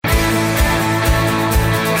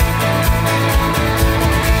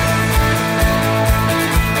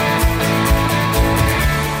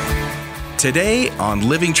Today on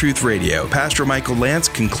Living Truth Radio, Pastor Michael Lance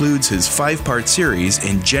concludes his 5-part series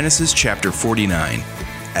in Genesis chapter 49,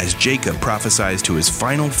 as Jacob prophesies to his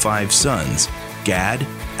final 5 sons, Gad,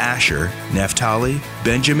 Asher, Naphtali,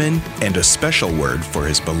 Benjamin, and a special word for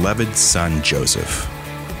his beloved son Joseph.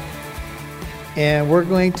 And we're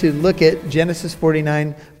going to look at Genesis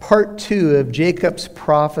 49, part 2 of Jacob's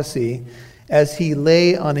prophecy as he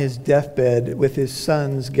lay on his deathbed with his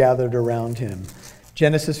sons gathered around him.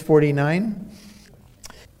 Genesis 49.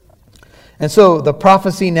 And so the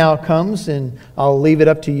prophecy now comes, and I'll leave it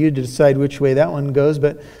up to you to decide which way that one goes.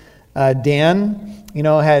 But Dan,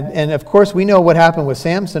 and of course we know what happened with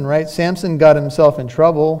Samson, right? Samson got himself in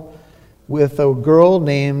trouble with a girl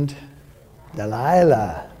named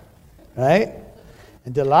Delilah, right?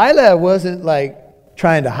 And Delilah wasn't like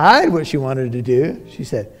trying to hide what she wanted to do. She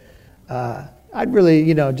said, I'd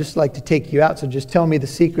really, just like to take you out, so just tell me the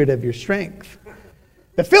secret of your strength.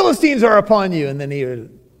 The Philistines are upon you. And then he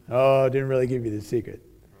didn't really give you the secret.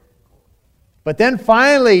 But then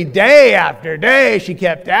finally, day after day, she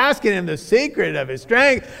kept asking him the secret of his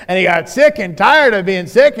strength. And he got sick and tired of being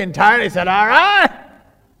sick and tired. He said, all right,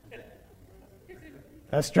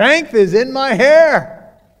 the strength is in my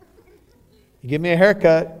hair. You give me a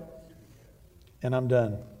haircut, and I'm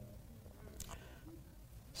done.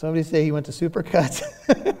 Somebody say he went to Supercuts.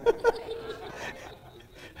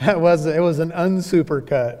 It was an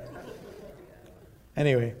unsupercut.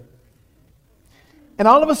 Anyway. And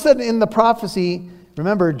all of a sudden in the prophecy,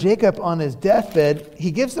 remember Jacob on his deathbed, he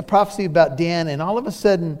gives the prophecy about Dan, and all of a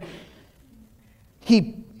sudden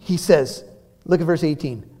he says, look at verse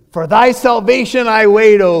 18, for thy salvation I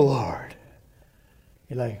wait, O Lord.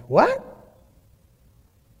 You're like, what?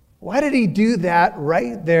 Why did he do that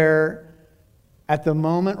right there at the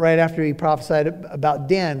moment, right after he prophesied about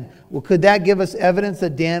Dan? Well, could that give us evidence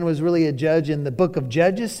that Dan was really a judge in the book of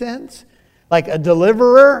Judges sense? Like a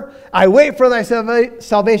deliverer? I wait for thy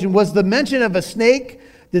salvation. Was the mention of a snake,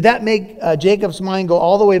 did that make Jacob's mind go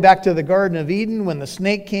all the way back to the Garden of Eden when the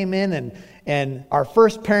snake came in and our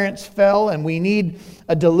first parents fell and we need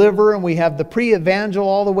a deliverer, and we have the pre-evangel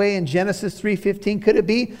all the way in Genesis 3:15? Could it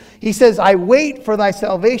be? He says, I wait for thy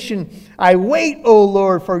salvation. I wait, O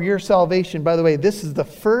Lord, for your salvation. By the way, this is the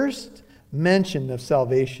first mention of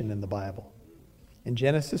salvation in the Bible, in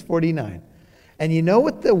Genesis 49. And you know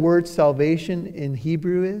what the word salvation in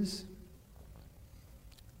Hebrew is?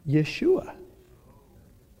 Yeshua.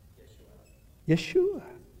 Yeshua.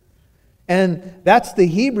 And that's the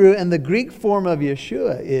Hebrew, and the Greek form of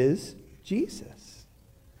Yeshua is Jesus.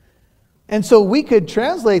 And so we could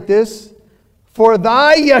translate this, for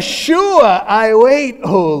thy Yeshua I wait,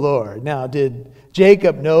 O Lord. Now, did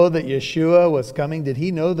Jacob know that Yeshua was coming? Did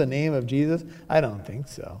he know the name of Jesus? I don't think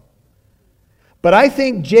so. But I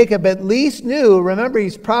think Jacob at least knew, remember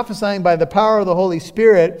he's prophesying by the power of the Holy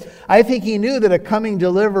Spirit, I think he knew that a coming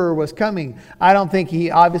deliverer was coming. I don't think he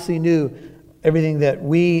obviously knew everything that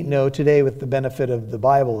we know today with the benefit of the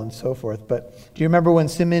Bible and so forth. But do you remember when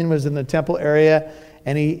Simeon was in the temple area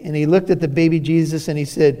and he looked at the baby Jesus and he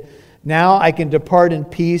said, now I can depart in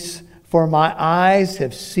peace, for my eyes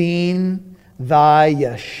have seen thy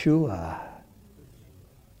Yeshua,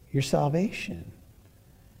 your salvation.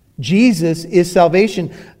 Jesus is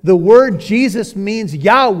salvation. The word Jesus means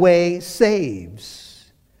Yahweh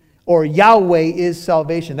saves, or Yahweh is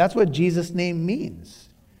salvation. That's what Jesus' name means.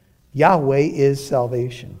 Yahweh is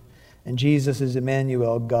salvation. And Jesus is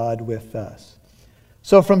Emmanuel, God with us.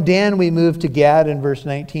 So from Dan we move to Gad in verse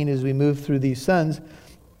 19 as we move through these sons.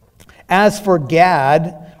 As for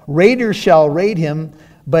Gad, raiders shall raid him,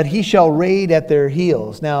 but he shall raid at their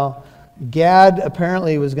heels. Now, Gad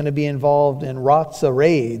apparently was going to be involved in lots of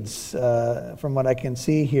raids, from what I can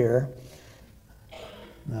see here.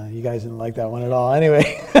 No, you guys didn't like that one at all.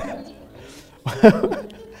 Anyway.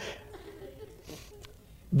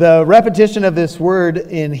 The repetition of this word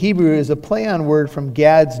in Hebrew is a play on word from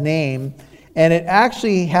Gad's name, and it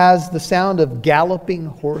actually has the sound of galloping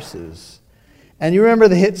horses. And you remember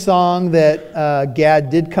the hit song that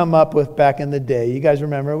Gad did come up with back in the day. You guys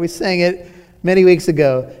remember? We sang it many weeks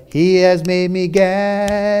ago. He has made me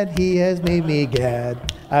Gad, he has made me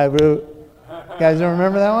Gad. I wrote. You guys don't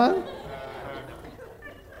remember that one?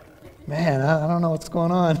 Man, I don't know what's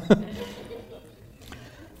going on.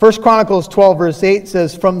 1 Chronicles 12 verse 8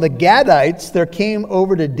 says, from the Gadites there came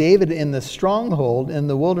over to David in the stronghold in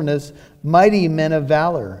the wilderness mighty men of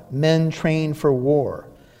valor, men trained for war,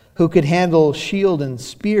 who could handle shield and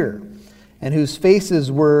spear, and whose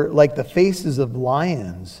faces were like the faces of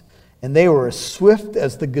lions, and they were as swift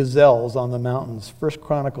as the gazelles on the mountains. 1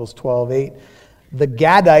 Chronicles 12:8. The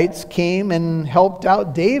Gadites came and helped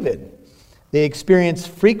out David. They experienced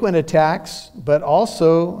frequent attacks, but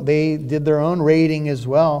also they did their own raiding as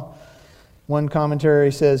well. One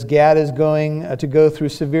commentary says, Gad is going to go through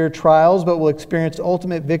severe trials, but will experience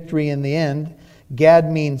ultimate victory in the end.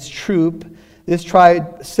 Gad means troop. This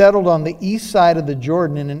tribe settled on the east side of the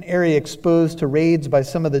Jordan in an area exposed to raids by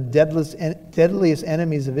some of the deadliest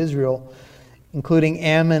enemies of Israel, including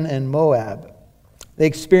Ammon and Moab. They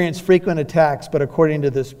experienced frequent attacks, but according to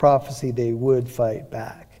this prophecy, they would fight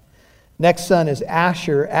back. Next son is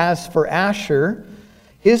Asher. As for Asher,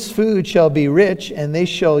 his food shall be rich, and they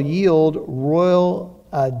shall yield royal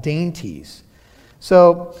dainties.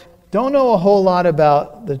 So, don't know a whole lot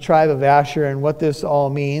about the tribe of Asher and what this all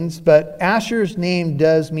means, but Asher's name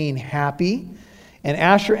does mean happy. And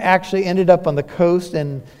Asher actually ended up on the coast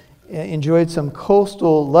and enjoyed some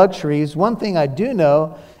coastal luxuries. One thing I do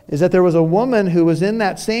know is that there was a woman who was in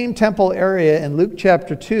that same temple area in Luke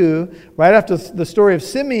chapter 2, right after the story of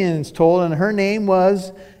Simeon is told, and her name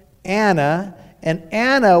was Anna. And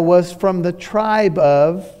Anna was from the tribe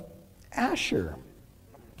of Asher.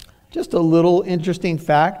 Just a little interesting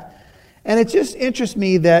fact. And it just interests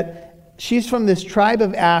me that she's from this tribe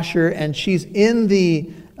of Asher, and she's in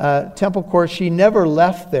the temple court. She never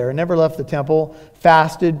left there, never left the temple,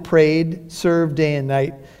 fasted, prayed, served day and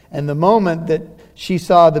night. And the moment that she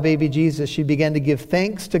saw the baby Jesus, she began to give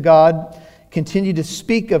thanks to God, continued to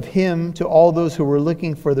speak of him to all those who were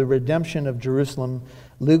looking for the redemption of Jerusalem.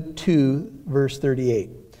 Luke 2, verse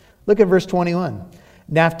 38. Look at verse 21.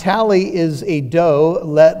 Naphtali is a doe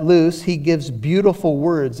let loose. He gives beautiful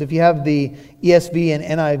words. If you have the ESV and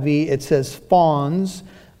NIV, it says fawns.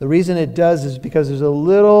 The reason it does is because there's a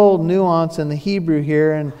little nuance in the Hebrew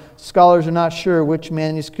here, and scholars are not sure which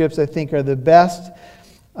manuscripts I think are the best.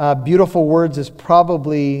 Beautiful words is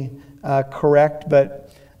probably correct,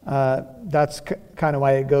 but that's kind of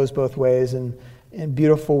why it goes both ways. And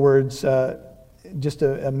beautiful words,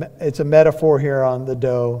 it's a metaphor here on the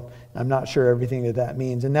doe. I'm not sure everything that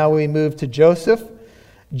means. And now we move to Joseph.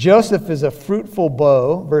 Joseph is a fruitful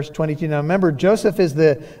bow, verse 22. Now remember, Joseph is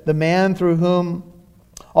the man through whom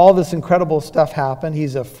all this incredible stuff happened.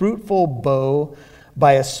 He's a fruitful bow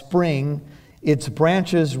by a spring. Its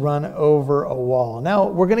branches run over a wall. Now,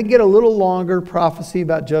 we're going to get a little longer prophecy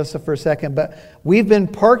about Joseph for a second, but we've been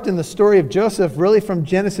parked in the story of Joseph really from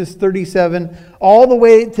Genesis 37 all the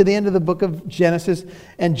way to the end of the book of Genesis.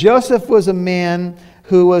 And Joseph was a man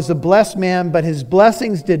who was a blessed man, but his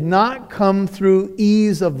blessings did not come through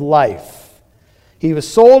ease of life. He was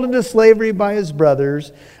sold into slavery by his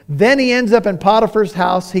brothers. Then he ends up in Potiphar's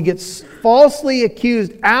house. He gets falsely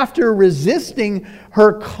accused after resisting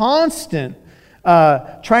her constant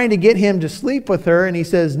trying to get him to sleep with her, and he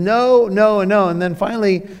says no, no, no, and then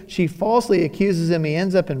finally she falsely accuses him. He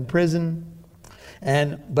ends up in prison,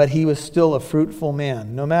 but he was still a fruitful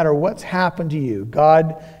man. No matter what's happened to you,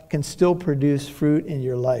 God can still produce fruit in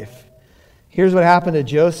your life. Here's what happened to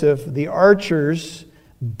Joseph. The archers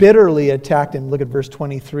bitterly attacked him. Look at verse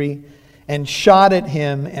 23, and shot at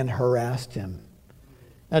him and harassed him.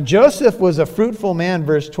 Now Joseph was a fruitful man,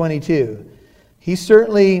 verse 22. He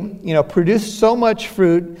certainly, produced so much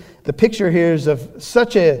fruit. The picture here is of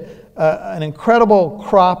such an incredible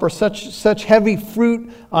crop, or such heavy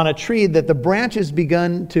fruit on a tree that the branches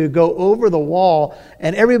begun to go over the wall,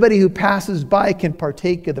 and everybody who passes by can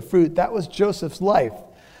partake of the fruit. That was Joseph's life.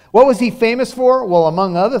 What was he famous for? Well,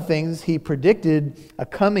 among other things, he predicted a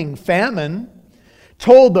coming famine,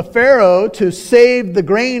 told the Pharaoh to save the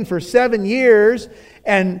grain for 7 years,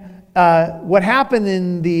 and what happened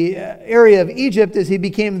in the area of Egypt is he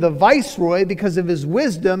became the viceroy because of his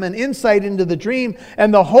wisdom and insight into the dream.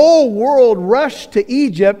 And the whole world rushed to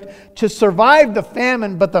Egypt to survive the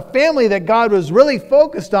famine. But the family that God was really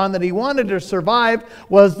focused on, that he wanted to survive,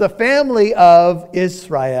 was the family of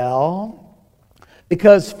Israel.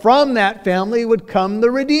 Because from that family would come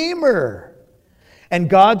the Redeemer. And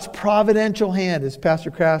God's providential hand, as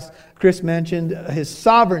Pastor Chris mentioned, his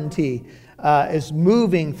sovereignty is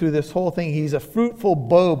moving through this whole thing. He's a fruitful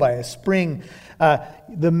bow by a spring.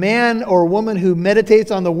 The man or woman who meditates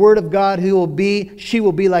on the Word of God, she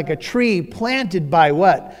will be like a tree planted by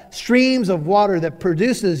what? Streams of water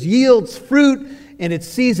that yields fruit in its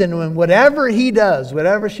season. And whatever he does,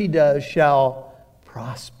 whatever she does, shall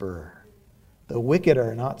prosper. The wicked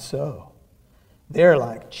are not so. They're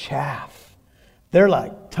like chaff. They're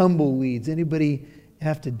like tumbleweeds. Anybody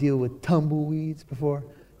have to deal with tumbleweeds before?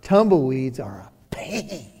 Tumbleweeds are a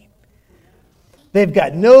pain. They've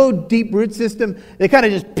got no deep root system. They kind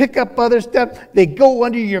of just pick up other stuff. They go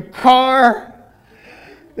under your car.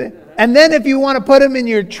 And then if you want to put them in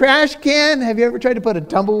your trash can, have you ever tried to put a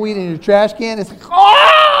tumbleweed in your trash can? It's like,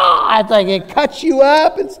 it's like it cuts you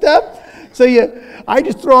up and stuff. So I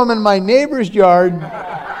just throw them in my neighbor's yard.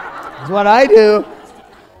 That's what I do.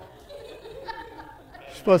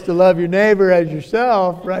 You're supposed to love your neighbor as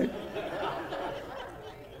yourself, right?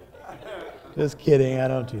 Just kidding, I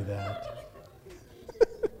don't do that.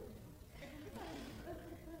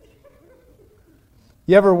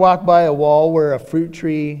 You ever walk by a wall where a fruit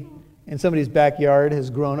tree in somebody's backyard has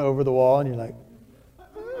grown over the wall and you're like,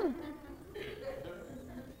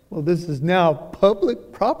 well, this is now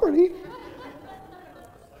public property.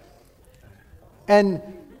 And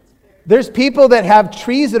there's people that have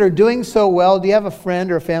trees that are doing so well. Do you have a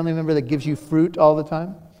friend or a family member that gives you fruit all the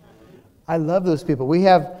time? I love those people. We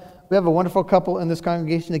have a wonderful couple in this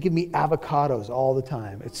congregation that give me avocados all the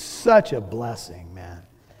time. It's such a blessing, man.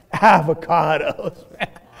 Avocados, man.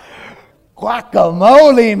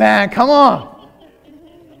 Guacamole, man. Come on.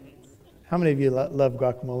 How many of you love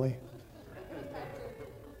guacamole?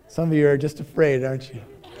 Some of you are just afraid, aren't you?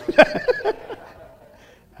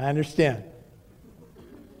 I understand.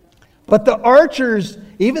 But the archers,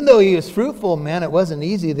 even though he was fruitful, man, it wasn't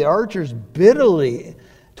easy. The archers bitterly,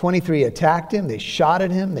 23, attacked him. They shot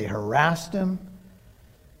at him. They harassed him.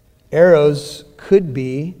 Arrows could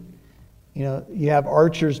be, you have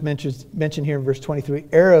archers mentioned here in verse 23.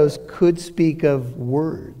 Arrows could speak of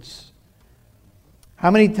words.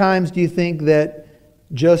 How many times do you think that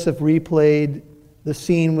Joseph replayed the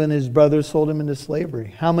scene when his brothers sold him into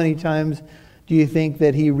slavery? How many times do you think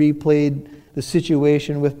that he replayed the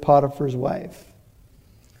situation with Potiphar's wife?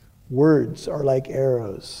 Words are like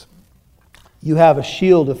arrows. You have a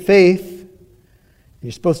shield of faith.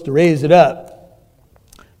 You're supposed to raise it up,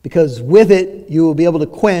 because with it you will be able to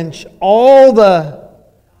quench all the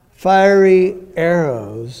fiery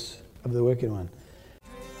arrows of the wicked one.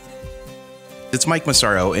 It's Mike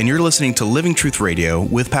Massaro, and you're listening to Living Truth Radio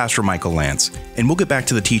with Pastor Michael Lance. And we'll get back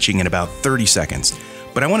to the teaching in about 30 seconds.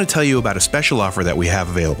 But I want to tell you about a special offer that we have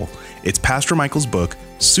available. It's Pastor Michael's book,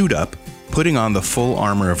 Suit Up, Putting on the Full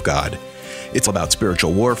Armor of God. It's about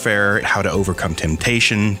spiritual warfare, how to overcome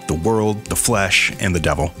temptation, the world, the flesh, and the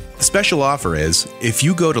devil. The special offer is, if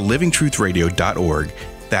you go to livingtruthradio.org,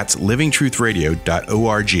 that's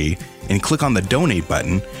livingtruthradio.org, and click on the donate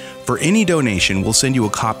button, for any donation, we'll send you a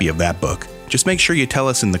copy of that book. Just make sure you tell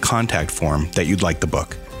us in the contact form that you'd like the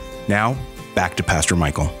book. Now, back to Pastor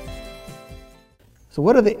Michael. So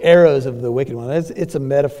what are the arrows of the wicked one? It's a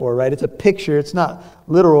metaphor, right? It's a picture. It's not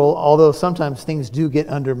literal, although sometimes things do get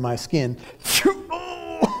under my skin.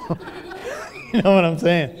 You know what I'm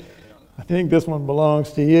saying? I think this one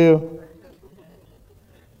belongs to you.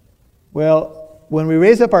 Well, when we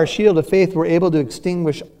raise up our shield of faith, we're able to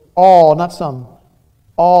extinguish all, not some,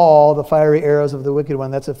 all the fiery arrows of the wicked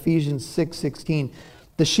one. That's Ephesians 6:16.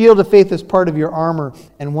 The shield of faith is part of your armor,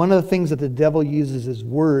 and one of the things that the devil uses is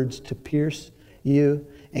words to pierce you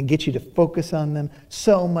and get you to focus on them,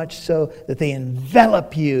 so much so that they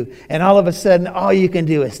envelop you, and all of a sudden all you can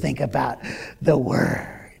do is think about the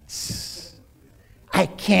words. I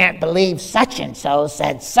can't believe such and so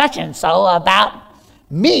said such and so about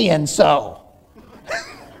me and so.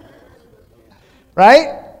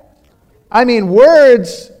 Right? I mean,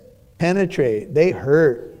 words penetrate. They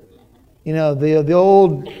hurt. The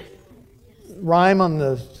old rhyme on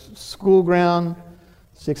the school ground,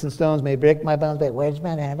 sticks and stones may break my bones, but words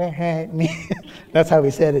may never hurt me. That's how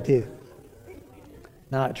we said it too.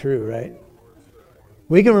 Not true, right?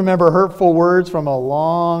 We can remember hurtful words from a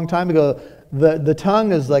long time ago. The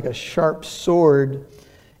tongue is like a sharp sword.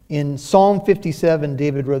 In Psalm 57,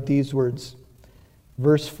 David wrote these words.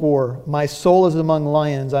 Verse 4, my soul is among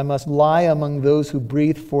lions. I must lie among those who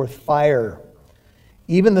breathe forth fire.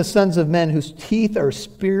 Even the sons of men whose teeth are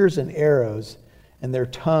spears and arrows, and their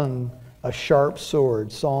tongue a sharp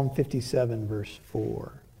sword. Psalm 57, verse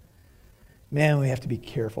 4. Man, we have to be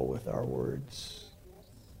careful with our words.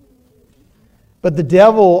 But the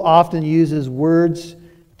devil often uses words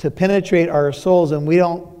to penetrate our souls, and we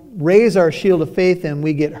don't raise our shield of faith and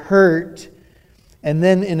we get hurt. And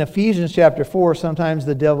then in Ephesians chapter 4, sometimes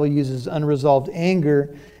the devil uses unresolved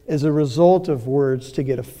anger as a result of words to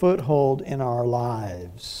get a foothold in our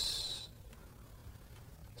lives.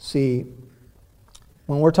 See,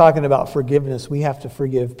 when we're talking about forgiveness, we have to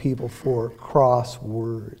forgive people for cross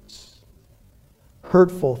words,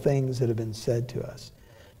 hurtful things that have been said to us.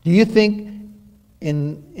 Do you think,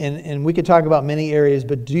 and we could talk about many areas,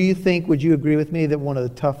 but do you think, would you agree with me, that one of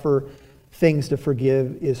the tougher things to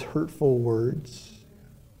forgive is hurtful words?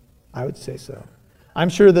 I would say so. I'm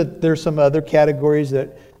sure that there's some other categories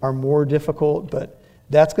that are more difficult, but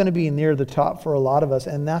that's going to be near the top for a lot of us.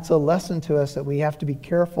 And that's a lesson to us that we have to be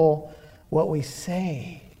careful what we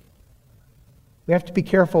say. We We have to be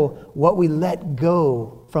careful what we let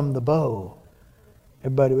go from the bow.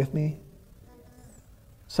 Everybody with me?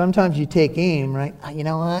 Sometimes you take aim, right? You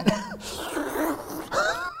know what?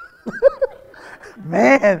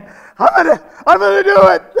 Man, I'm gonna do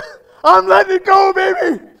it. I'm letting it go,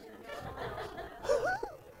 baby.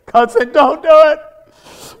 God said, don't do it.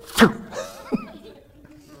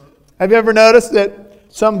 Have you ever noticed that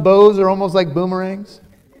some bows are almost like boomerangs?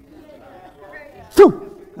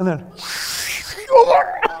 And then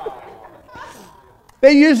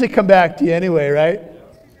they usually come back to you anyway, right?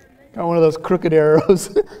 Got one of those crooked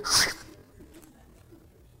arrows.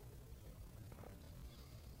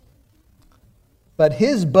 But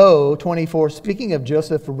his bow, 24, speaking of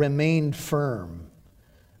Joseph, remained firm.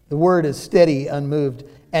 The word is steady, unmoved.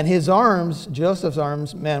 And his arms, Joseph's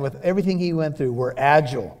arms, man, with everything he went through, were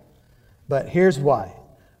agile. But here's why.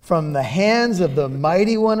 From the hands of the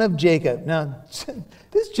mighty one of Jacob. Now,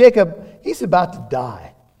 this Jacob, he's about to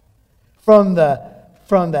die. From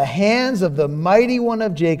the hands of the mighty one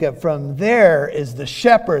of Jacob, from there is the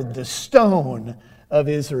shepherd, the stone of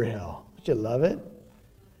Israel. Don't you love it?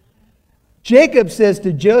 Jacob says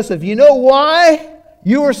to Joseph, you know why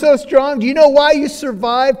you were so strong? Do you know why you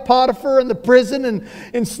survived Potiphar in the prison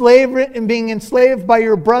and being enslaved by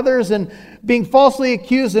your brothers and being falsely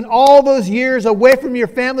accused and all those years away from your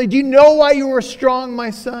family? Do you know why you were strong, my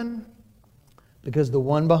son? Because the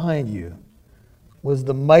one behind you was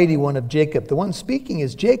the mighty one of Jacob. The one speaking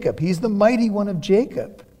is Jacob. He's the mighty one of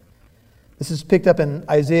Jacob. This is picked up in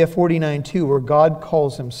Isaiah 49:2, where God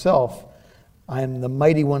calls himself, I am the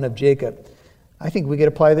mighty one of Jacob. I think we could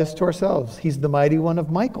apply this to ourselves. He's the mighty one of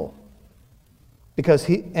Michael. Because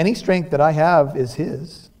any strength that I have is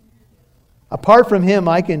his. Apart from him,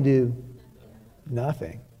 I can do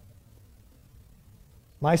nothing.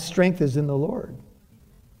 My strength is in the Lord.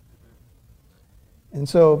 And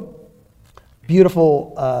so,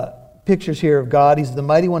 beautiful pictures here of God. He's the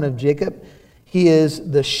mighty one of Jacob. He is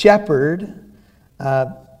the shepherd.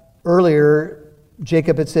 Earlier,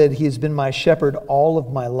 Jacob had said, he has been my shepherd all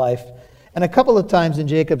of my life. And a couple of times in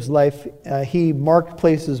Jacob's life, he marked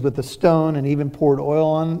places with a stone and even poured oil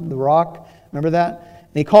on the rock. Remember that?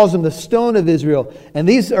 And he calls him the stone of Israel. And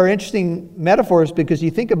these are interesting metaphors because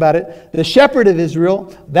you think about it. The shepherd of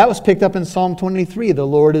Israel, that was picked up in Psalm 23. The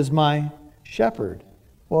Lord is my shepherd.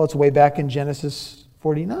 Well, it's way back in Genesis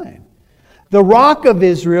 49. The rock of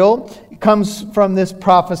Israel comes from this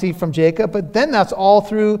prophecy from Jacob, but then that's all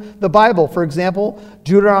through the Bible. For example,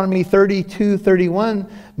 Deuteronomy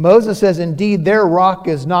 32:31, Moses says, indeed, their rock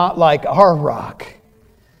is not like our rock.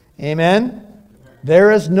 Amen?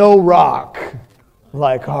 There is no rock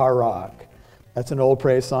like our rock. That's an old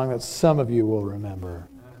praise song that some of you will remember.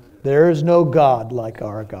 There is no God like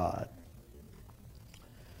our God.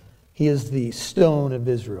 He is the stone of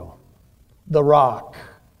Israel, the rock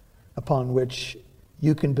upon which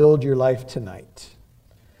you can build your life tonight.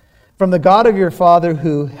 From the God of your father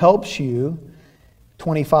who helps you,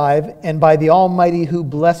 25, and by the Almighty who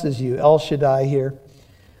blesses you, El Shaddai here,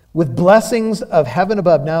 with blessings of heaven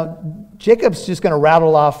above. Now, Jacob's just going to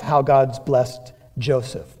rattle off how God's blessed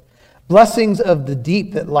Joseph. Blessings of the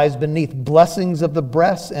deep that lies beneath, blessings of the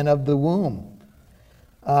breast and of the womb.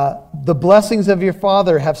 The blessings of your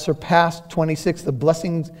father have surpassed, 26, the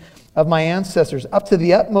blessings of my ancestors, up to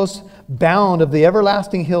the utmost bound of the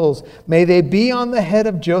everlasting hills. May they be on the head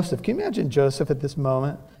of Joseph. Can you imagine Joseph at this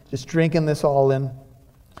moment, just drinking this all in?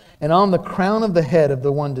 And on the crown of the head of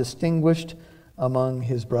the one distinguished among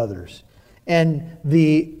his brothers. And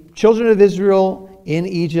the children of Israel in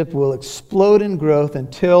Egypt will explode in growth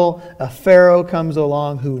until a Pharaoh comes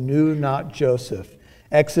along who knew not Joseph.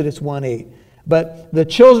 Exodus 1:8. But the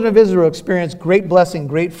children of Israel experience great blessing,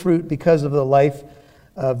 great fruit because of the life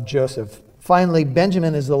of Joseph. Finally,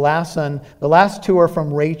 Benjamin is the last son. The last two are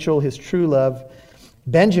from Rachel, his true love.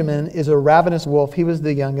 Benjamin is a ravenous wolf. He was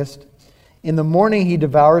the youngest. In the morning, he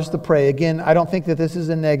devours the prey. Again, I don't think that this is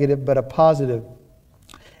a negative, but a positive.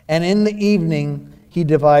 And in the evening, he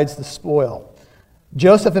divides the spoil.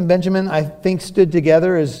 Joseph and Benjamin, I think, stood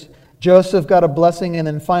together as Joseph got a blessing, and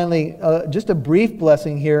then finally, just a brief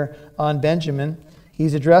blessing here on Benjamin.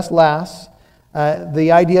 He's addressed last.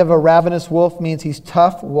 The idea of a ravenous wolf means he's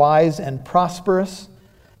tough, wise, and prosperous.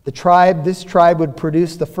 This tribe would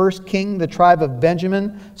produce the first king, the tribe of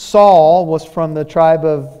Benjamin. Saul was from the tribe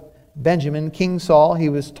of Benjamin, King Saul. He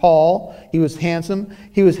was tall, he was handsome,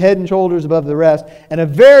 he was head and shoulders above the rest, and a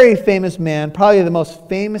very famous man, probably the most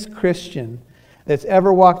famous Christian that's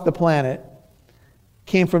ever walked the planet,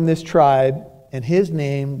 came from this tribe, and his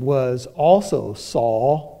name was also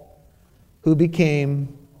Saul, who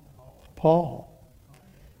became Paul.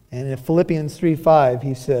 And in Philippians 3:5,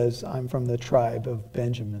 he says, I'm from the tribe of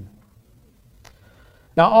Benjamin.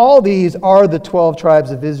 Now, all these are the 12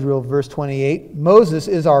 tribes of Israel, verse 28. Moses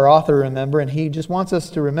is our author, remember, and he just wants us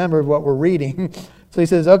to remember what we're reading. So he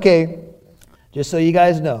says, okay, just so you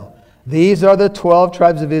guys know, these are the 12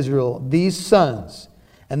 tribes of Israel, these sons.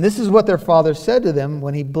 And this is what their father said to them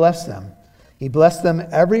when he blessed them. He blessed them,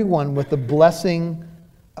 every one, with the blessing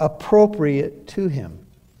appropriate to him.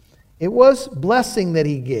 It was blessing that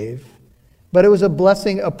he gave, but it was a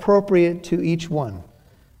blessing appropriate to each one.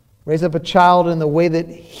 Raise up a child in the way that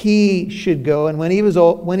he should go, and when he is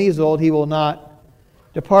old, he will not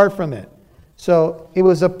depart from it. So it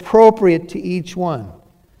was appropriate to each one.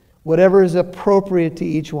 Whatever is appropriate to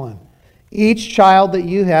each one. Each child that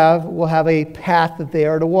you have will have a path that they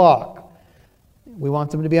are to walk. We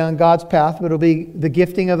want them to be on God's path, but it'll be the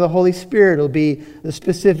gifting of the Holy Spirit. It'll be the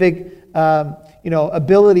specific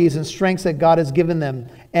abilities and strengths that God has given them.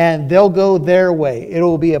 And they'll go their way. It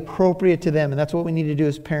will be appropriate to them. And that's what we need to do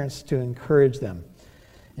as parents, to encourage them.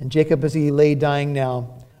 And Jacob, as he lay dying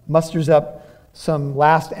now, musters up some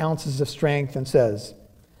last ounces of strength and says,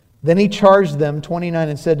 then he charged them, 29,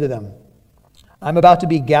 and said to them, I'm about to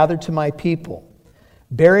be gathered to my people.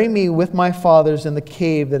 Bury me with my fathers in the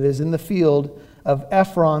cave that is in the field of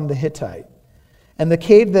Ephron the Hittite, and the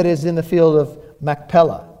cave that is in the field of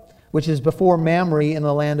Machpelah, which is before Mamre in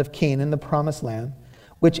the land of Canaan, the promised land,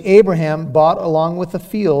 which Abraham bought along with the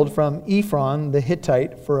field from Ephron the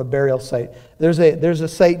Hittite for a burial site. There's a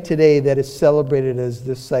site today that is celebrated as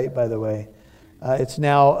this site, by the way. It's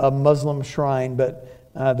now a Muslim shrine, but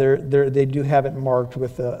they do have it marked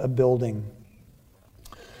with a building.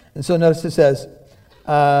 And so notice it says,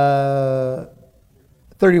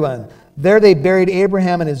 31, there they buried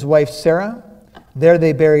Abraham and his wife Sarah. There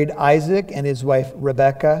they buried Isaac and his wife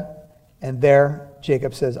Rebekah. And there,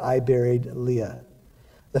 Jacob says, I buried Leah.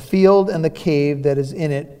 The field and the cave that is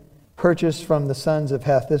in it, purchased from the sons of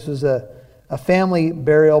Heth. This was a family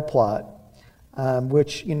burial plot,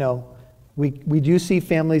 which, we do see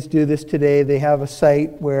families do this today. They have a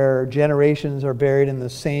site where generations are buried in the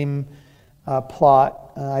same plot.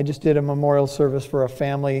 I just did a memorial service for a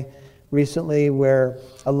family recently where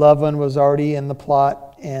a loved one was already in the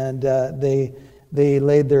plot, and they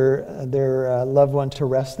laid their loved one to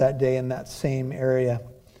rest that day in that same area.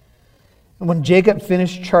 And when Jacob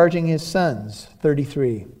finished charging his sons,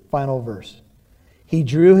 33, final verse, he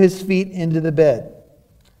drew his feet into the bed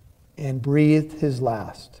and breathed his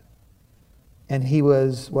last. And he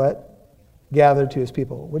was, what? Gathered to his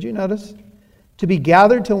people. Would you notice? To be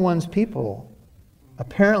gathered to one's people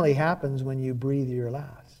apparently happens when you breathe your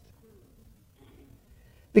last.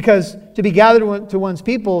 Because to be gathered to one's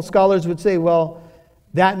people, scholars would say, well,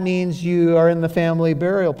 that means you are in the family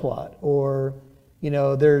burial plot. Or,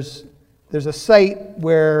 there's a site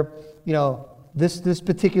where, this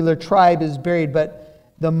particular tribe is buried.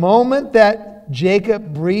 But the moment that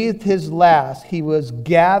Jacob breathed his last, he was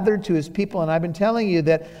gathered to his people. And I've been telling you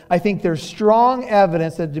that I think there's strong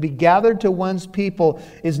evidence that to be gathered to one's people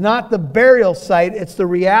is not the burial site, it's the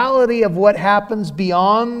reality of what happens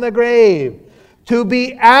beyond the grave. To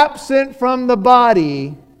be absent from the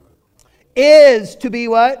body is to be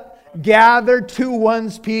what? Gathered to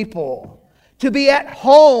one's people. To be at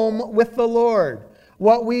home with the Lord.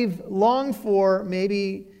 What we've longed for,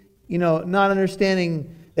 maybe, not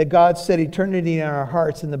understanding that God set eternity in our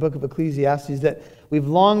hearts in the book of Ecclesiastes, that we've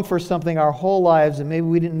longed for something our whole lives and maybe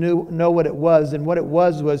we didn't know what it was. And what it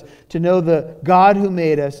was to know the God who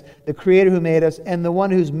made us, the Creator who made us, and the one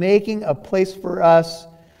who's making a place for us.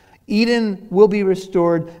 Eden will be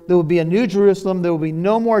restored. There will be a new Jerusalem. There will be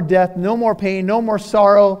no more death, no more pain, no more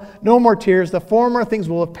sorrow, no more tears. The former things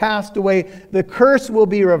will have passed away. The curse will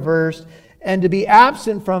be reversed. And to be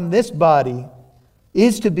absent from this body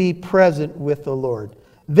is to be present with the Lord.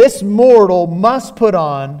 This mortal must put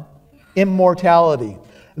on immortality.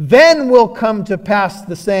 Then will come to pass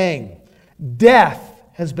the saying, death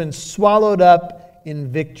has been swallowed up in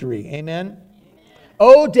victory. Amen?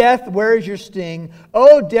 O death, where is your sting?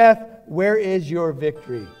 O death, where is your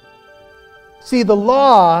victory? See, the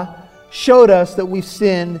law showed us that we've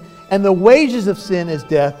sinned, and the wages of sin is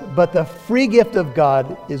death, but the free gift of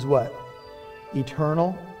God is what?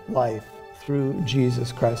 Eternal life through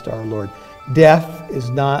Jesus Christ our Lord. Death is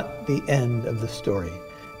not the end of the story.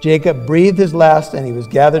 Jacob breathed his last, and he was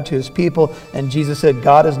gathered to his people, and Jesus said,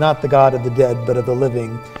 God is not the God of the dead, but of the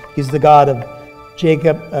living. He's the God of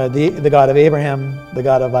Jacob, the God of Abraham, the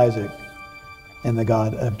God of Isaac, and the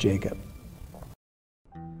God of Jacob.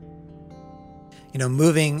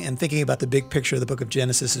 moving and thinking about the big picture of the book of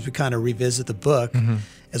Genesis as we kind of revisit the book,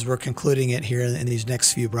 as we're concluding it here in these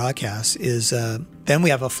next few broadcasts, is then we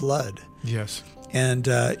have a flood. Yes. And,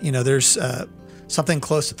 there's something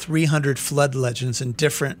close to 300 flood legends in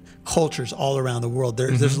different cultures all around the world.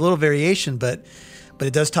 There's a little variation, but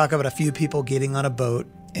it does talk about a few people getting on a boat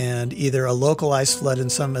and either a localized flood in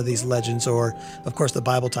some of these legends, or, of course, the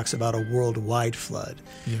Bible talks about a worldwide flood.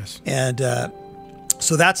 Yes. And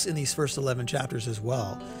so that's in these first 11 chapters as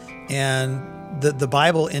well. And the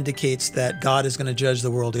Bible indicates that God is going to judge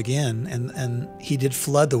the world again, and he did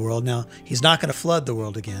flood the world. Now, he's not going to flood the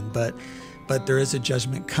world again, but there is a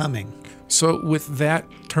judgment coming. So with that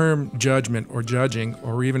term judgment or judging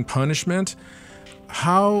or even punishment,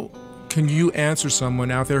 how can you answer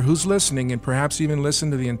someone out there who's listening and perhaps even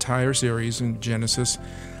listened to the entire series in Genesis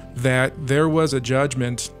that there was a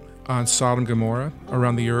judgment on Sodom and Gomorrah,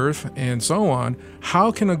 around the earth, and so on?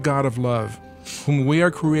 How can a God of love, whom we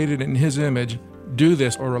are created in his image, do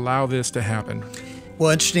this or allow this to happen?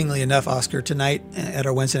 Well, interestingly enough, Oscar, tonight at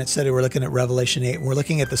our Wednesday night study, we're looking at Revelation 8, and we're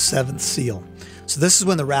looking at the seventh seal. So this is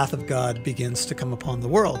when the wrath of God begins to come upon the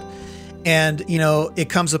world. And, it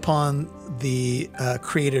comes upon the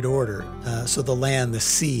created order. So the land, the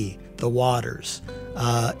sea, the waters,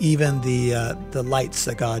 even the lights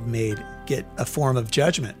that God made get a form of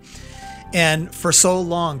judgment. And for so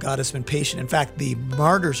long, God has been patient. In fact, the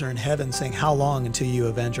martyrs are in heaven saying, how long until you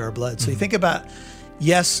avenge our blood? So you think about,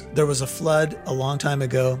 yes, there was a flood a long time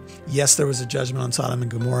ago. Yes, there was a judgment on Sodom and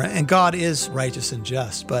Gomorrah. And God is righteous and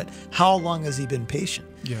just. But how long has he been patient?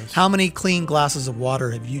 Yes. How many clean glasses of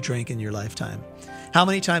water have you drank in your lifetime? How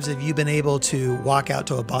many times have you been able to walk out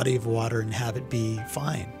to a body of water and have it be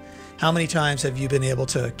fine? How many times have you been able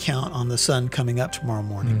to count on the sun coming up tomorrow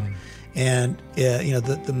morning? And,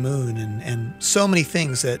 the moon and so many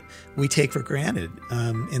things that we take for granted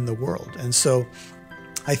in the world. And so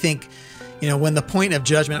I think, when the point of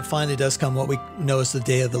judgment finally does come, what we know as the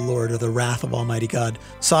day of the Lord or the wrath of Almighty God,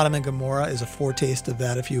 Sodom and Gomorrah is a foretaste of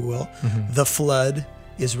that, if you will. The flood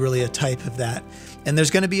is really a type of that. And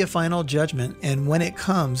there's going to be a final judgment. And when it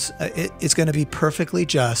comes, it's going to be perfectly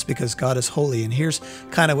just because God is holy. And here's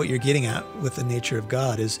kind of what you're getting at with the nature of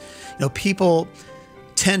God is, people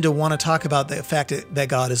tend to want to talk about the fact that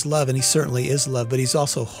God is love, and he certainly is love, but he's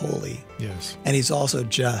also holy. Yes. And he's also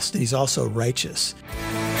just, and he's also righteous.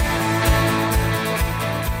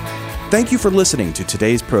 Thank you for listening to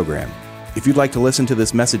today's program. If you'd like to listen to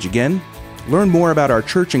this message again, learn more about our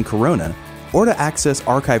church in Corona, or to access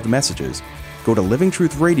archived messages, go to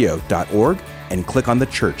livingtruthradio.org and click on the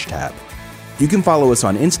Church tab. You can follow us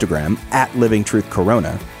on Instagram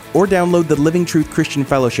 @LivingTruthCorona, or download the Living Truth Christian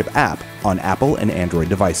Fellowship app on Apple and Android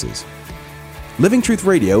devices. Living Truth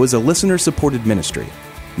Radio is a listener-supported ministry.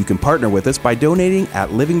 You can partner with us by donating at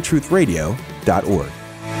livingtruthradio.org.